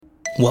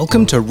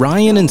Welcome to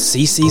Ryan and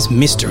Cece's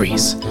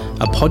Mysteries,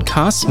 a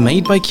podcast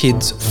made by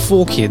kids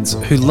for kids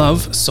who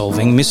love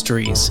solving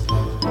mysteries.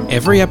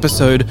 Every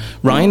episode,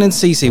 Ryan and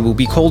Cece will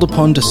be called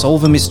upon to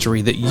solve a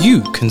mystery that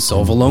you can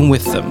solve along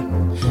with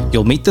them.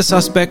 You'll meet the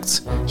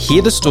suspects,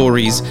 hear the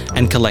stories,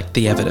 and collect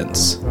the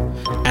evidence.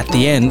 At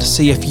the end,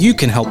 see if you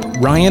can help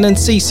Ryan and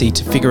Cece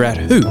to figure out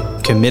who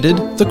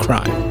committed the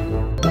crime.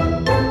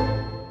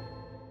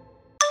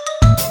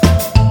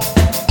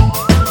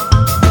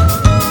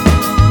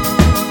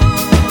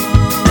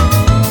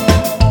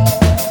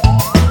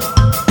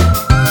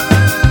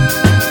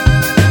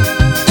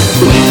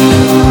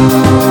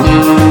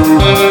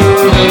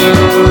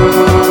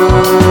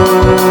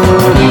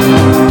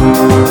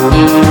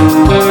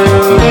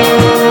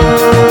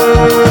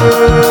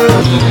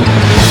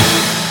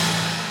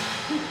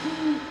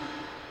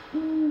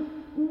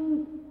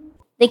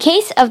 The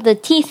case of the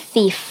teeth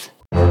thief.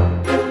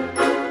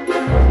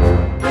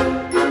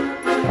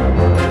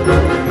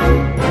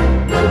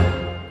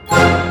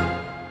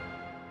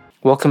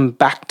 Welcome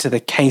back to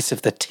the case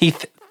of the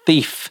teeth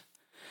thief.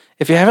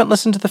 If you haven't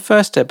listened to the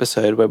first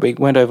episode where we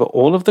went over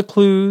all of the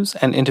clues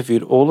and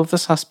interviewed all of the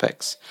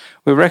suspects,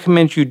 we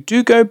recommend you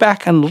do go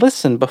back and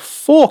listen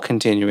before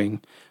continuing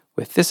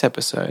with this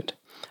episode.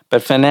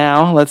 But for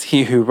now, let's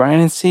hear who Ryan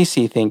and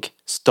Cece think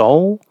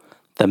stole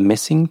the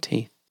missing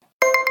teeth.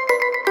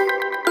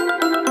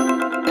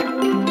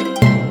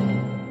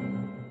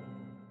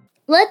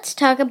 Let's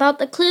talk about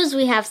the clues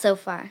we have so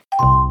far.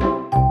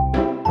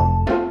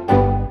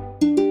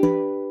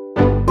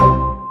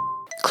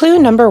 Clue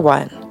number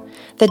 1.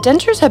 The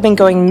dentures have been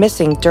going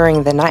missing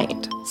during the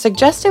night,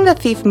 suggesting the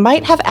thief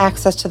might have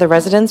access to the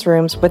residents'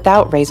 rooms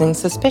without raising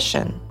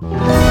suspicion.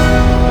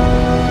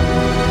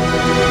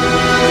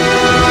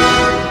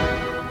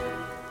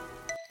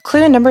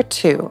 Clue number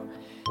 2.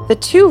 The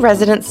two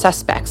resident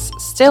suspects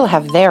still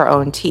have their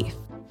own teeth.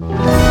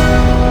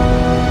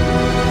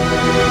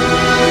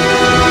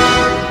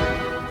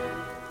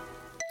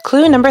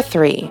 Clue number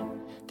 3.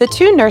 The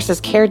two nurses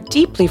care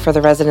deeply for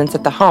the residents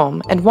at the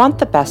home and want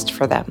the best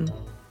for them.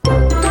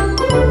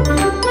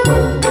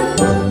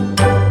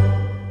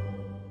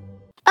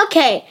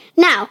 Okay,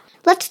 now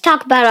let's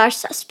talk about our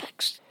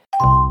suspects.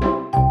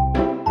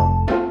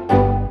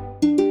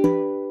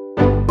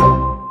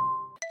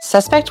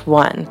 Suspect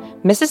 1,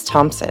 Mrs.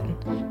 Thompson.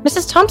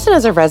 Mrs. Thompson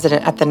is a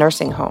resident at the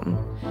nursing home.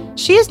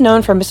 She is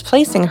known for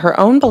misplacing her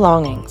own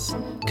belongings.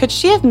 Could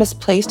she have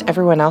misplaced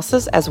everyone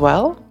else's as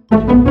well?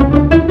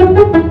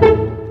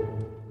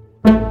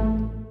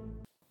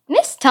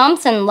 Miss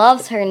Thompson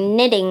loves her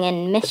knitting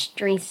and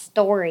mystery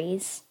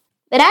stories.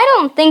 But I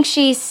don't think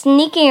she's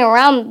sneaking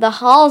around the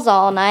halls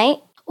all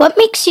night. What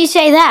makes you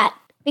say that?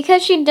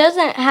 Because she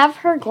doesn't have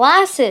her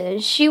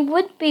glasses. She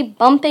would be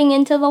bumping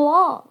into the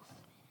walls.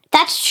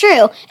 That's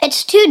true.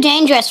 It's too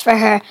dangerous for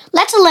her.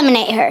 Let's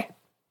eliminate her.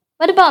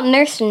 What about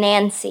Nurse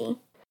Nancy?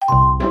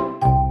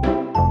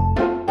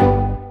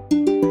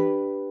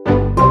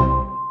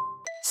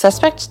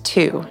 Suspect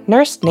 2,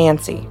 Nurse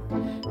Nancy.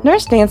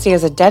 Nurse Nancy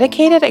is a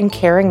dedicated and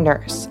caring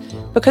nurse,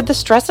 but could the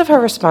stress of her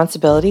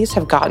responsibilities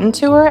have gotten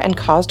to her and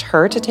caused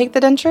her to take the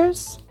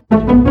dentures?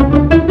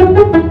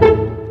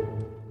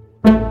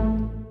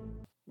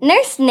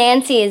 Nurse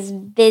Nancy is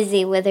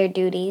busy with her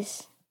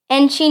duties,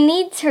 and she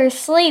needs her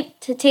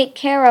sleep to take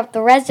care of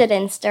the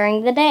residents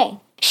during the day.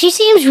 She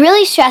seems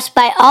really stressed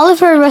by all of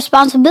her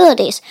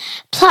responsibilities.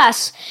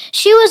 Plus,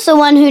 she was the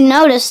one who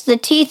noticed the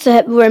teeth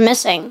that were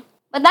missing.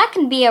 But that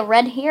could be a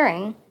red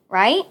herring,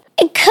 right?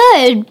 It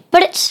could,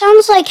 but it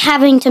sounds like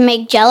having to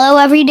make Jell-O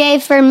every day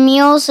for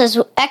meals is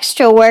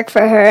extra work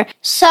for her.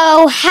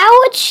 So how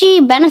would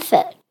she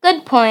benefit?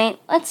 Good point.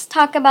 Let's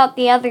talk about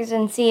the others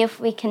and see if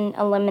we can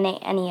eliminate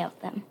any of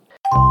them.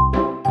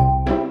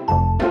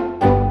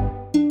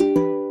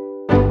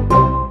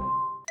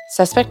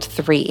 Suspect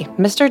 3,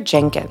 Mr.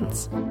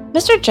 Jenkins.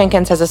 Mr.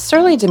 Jenkins has a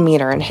surly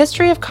demeanor and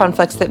history of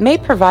conflicts that may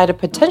provide a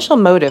potential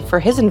motive for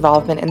his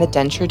involvement in the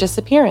denture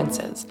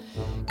disappearances.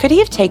 Could he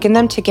have taken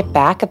them to get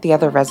back at the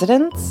other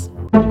residents?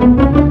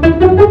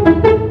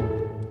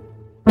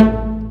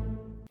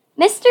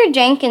 Mr.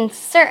 Jenkins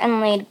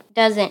certainly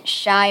doesn't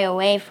shy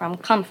away from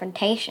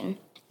confrontation.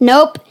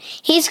 Nope,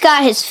 he's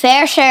got his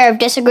fair share of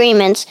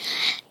disagreements,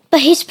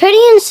 but he's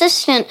pretty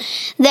insistent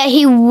that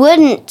he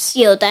wouldn't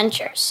steal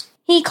dentures.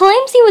 He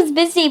claims he was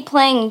busy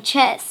playing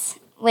chess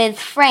with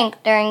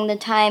Frank during the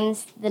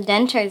times the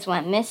dentures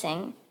went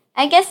missing.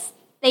 I guess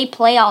they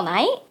play all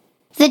night?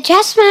 The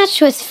chess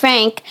match with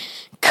Frank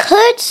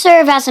could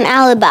serve as an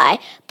alibi,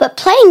 but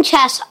playing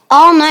chess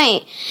all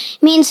night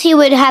means he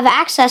would have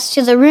access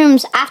to the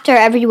rooms after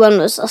everyone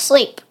was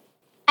asleep.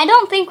 I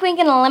don't think we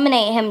can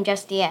eliminate him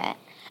just yet.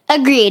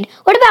 Agreed.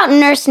 What about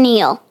Nurse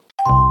Neal?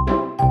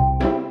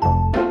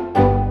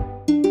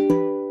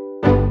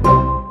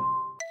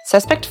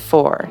 Suspect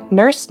 4,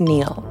 Nurse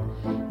Neal.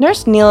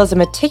 Nurse Neal is a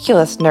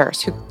meticulous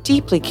nurse who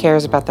deeply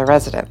cares about the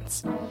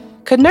residents.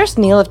 Could Nurse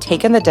Neal have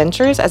taken the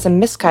dentures as a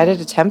misguided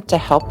attempt to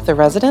help the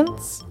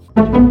residents?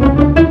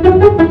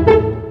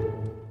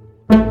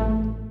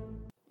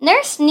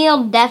 Nurse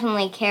Neal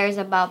definitely cares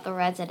about the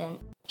resident.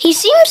 He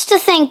seems to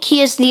think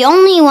he is the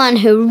only one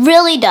who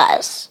really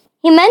does.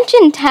 He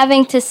mentioned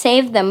having to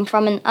save them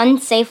from an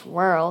unsafe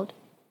world.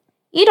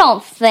 You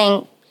don't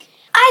think...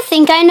 I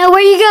think I know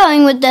where you're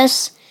going with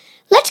this.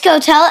 Let's go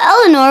tell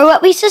Eleanor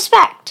what we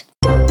suspect.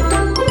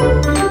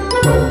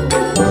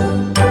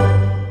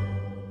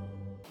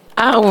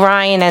 Oh,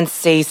 Ryan and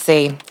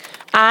Cece,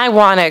 I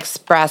want to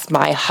express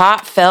my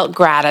heartfelt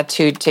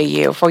gratitude to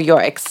you for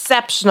your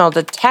exceptional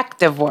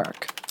detective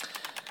work.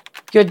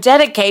 Your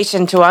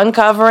dedication to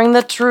uncovering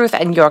the truth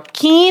and your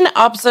keen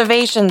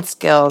observation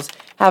skills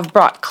have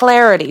brought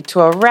clarity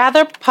to a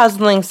rather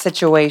puzzling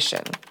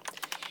situation.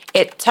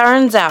 It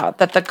turns out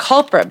that the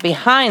culprit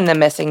behind the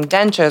missing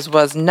dentures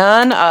was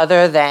none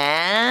other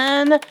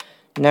than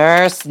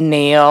Nurse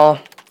Neil.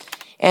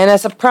 In a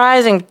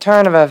surprising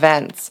turn of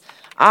events,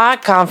 our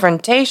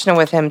confrontation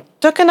with him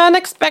took an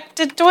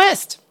unexpected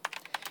twist.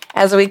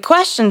 As we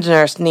questioned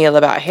Nurse Neil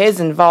about his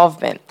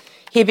involvement,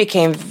 he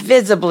became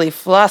visibly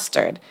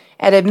flustered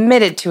and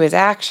admitted to his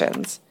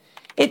actions.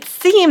 It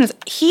seems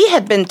he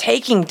had been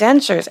taking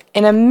dentures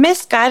in a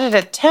misguided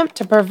attempt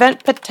to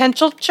prevent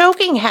potential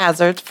choking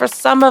hazards for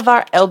some of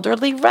our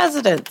elderly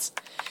residents.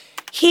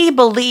 He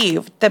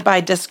believed that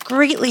by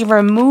discreetly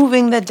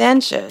removing the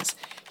dentures,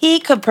 he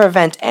could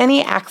prevent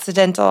any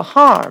accidental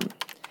harm.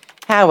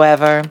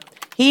 However,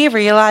 he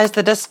realized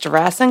the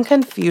distress and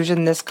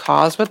confusion this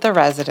caused with the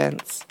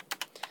residents.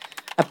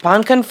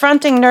 Upon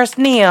confronting Nurse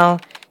Neil,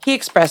 he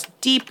expressed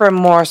deep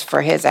remorse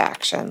for his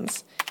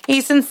actions.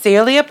 He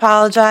sincerely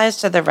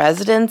apologized to the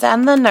residents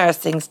and the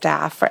nursing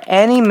staff for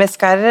any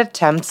misguided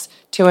attempts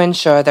to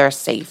ensure their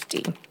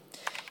safety.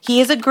 He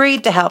has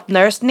agreed to help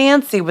Nurse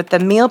Nancy with the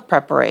meal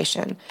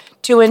preparation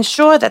to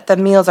ensure that the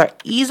meals are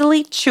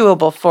easily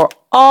chewable for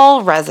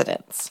all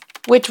residents,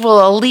 which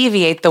will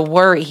alleviate the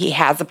worry he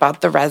has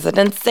about the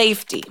residents'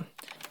 safety.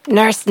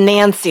 Nurse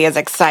Nancy is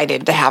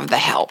excited to have the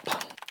help.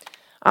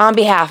 On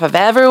behalf of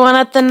everyone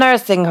at the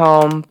nursing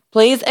home,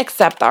 please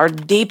accept our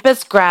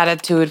deepest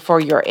gratitude for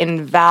your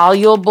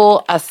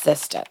invaluable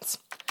assistance.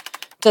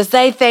 To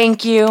say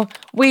thank you,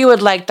 we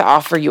would like to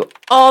offer you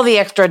all the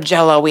extra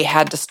Jell-O we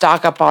had to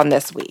stock up on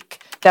this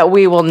week that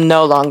we will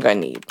no longer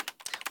need.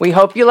 We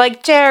hope you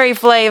like cherry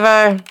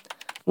flavor.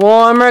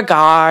 Warm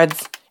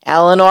regards,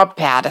 Eleanor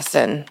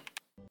Patterson.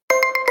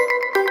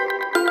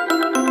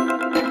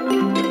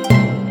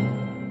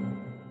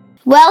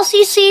 Well,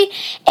 Cece,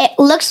 it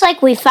looks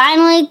like we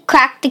finally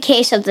cracked the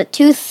case of the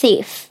tooth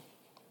thief.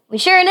 We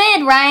sure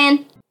did,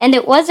 Ryan. And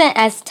it wasn't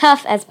as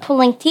tough as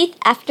pulling teeth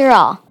after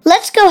all.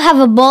 Let's go have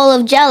a bowl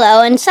of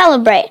Jell-O and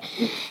celebrate.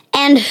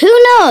 And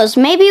who knows,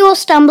 maybe we'll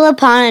stumble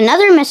upon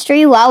another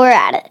mystery while we're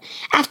at it.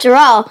 After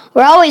all,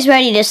 we're always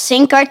ready to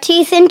sink our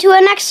teeth into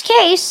a next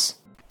case.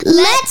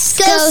 Let's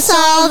go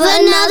solve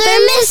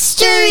another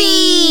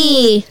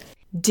mystery!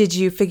 Did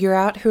you figure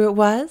out who it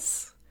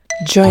was?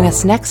 Join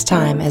us next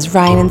time as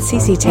Ryan and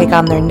Cece take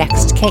on their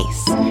next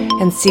case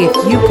and see if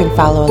you can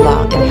follow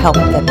along and help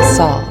them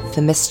solve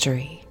the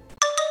mystery.